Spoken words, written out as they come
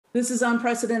This is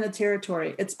unprecedented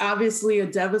territory. It's obviously a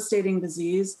devastating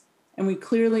disease, and we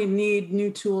clearly need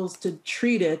new tools to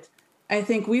treat it. I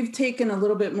think we've taken a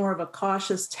little bit more of a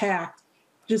cautious tact,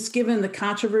 just given the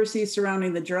controversy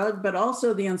surrounding the drug, but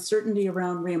also the uncertainty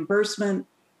around reimbursement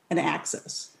and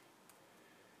access.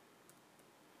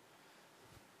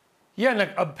 Yeah,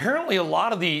 and apparently a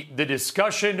lot of the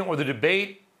discussion or the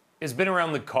debate has been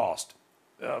around the cost.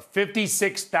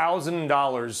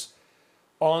 $56,000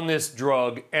 on this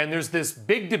drug, and there's this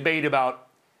big debate about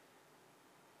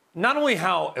not only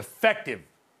how effective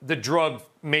the drug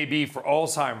may be for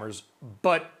Alzheimer's,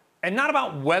 and not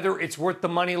about whether it's worth the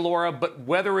money, Laura, but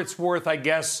whether it's worth, I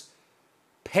guess,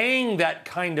 paying that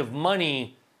kind of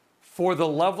money for the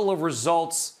level of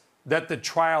results that the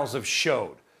trials have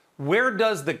showed. Where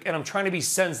does and I'm trying to be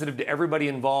sensitive to everybody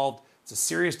involved. It's a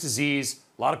serious disease,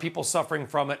 a lot of people suffering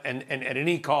from it, and at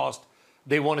any cost,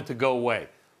 they want it to go away.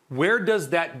 Where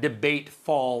does that debate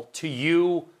fall to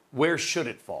you? Where should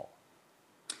it fall?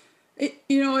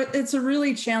 It's a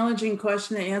really challenging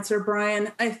question to answer,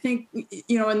 Brian. I think,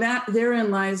 and therein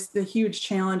lies the huge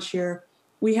challenge here.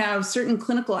 We have certain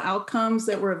clinical outcomes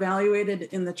that were evaluated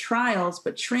in the trials,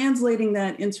 but translating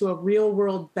that into a real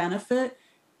world benefit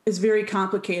is very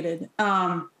complicated.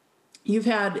 You've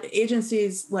had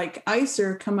agencies like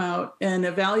ICER come out and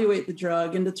evaluate the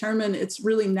drug and determine it's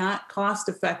really not cost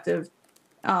effective,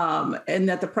 and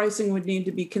that the pricing would need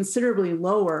to be considerably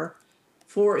lower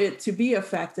for it to be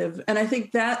effective. And I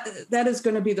think that is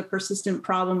going to be the persistent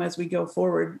problem as we go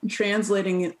forward.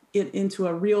 Translating it into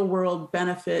a real world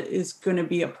benefit is going to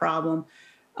be a problem.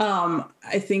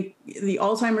 I think the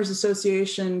Alzheimer's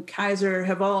Association, Kaiser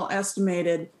have all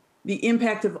estimated the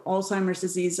impact of Alzheimer's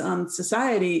disease on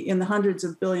society in the hundreds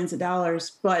of billions of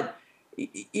dollars. But,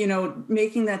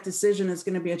 making that decision is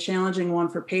going to be a challenging one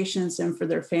for patients and for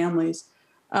their families.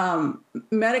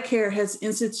 Medicare has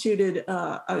instituted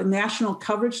a national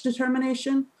coverage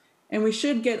determination, and we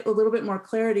should get a little bit more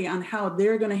clarity on how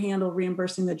they're going to handle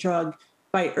reimbursing the drug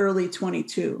by early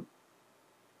 22.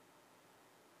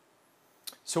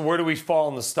 So where do we fall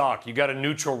in the stock? You got a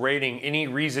neutral rating. Any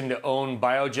reason to own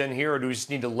Biogen here, or do we just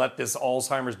need to let this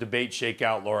Alzheimer's debate shake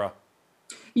out, Laura?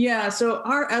 Yeah, so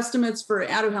our estimates for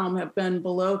Aduhelm have been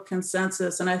below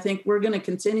consensus, and I think we're going to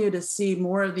continue to see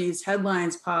more of these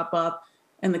headlines pop up,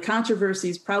 and the controversy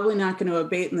is probably not going to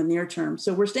abate in the near term.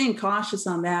 So we're staying cautious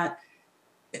on that.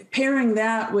 Pairing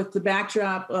that with the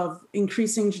backdrop of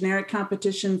increasing generic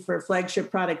competition for flagship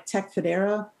product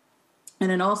Tecfidera, and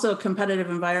then also a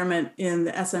competitive environment in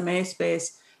the SMA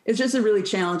space, it's just a really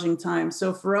challenging time.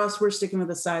 So for us, we're sticking with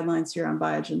the sidelines here on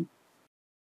Biogen.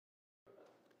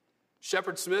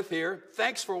 Shepard Smith here.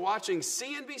 Thanks for watching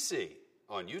CNBC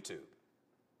on YouTube.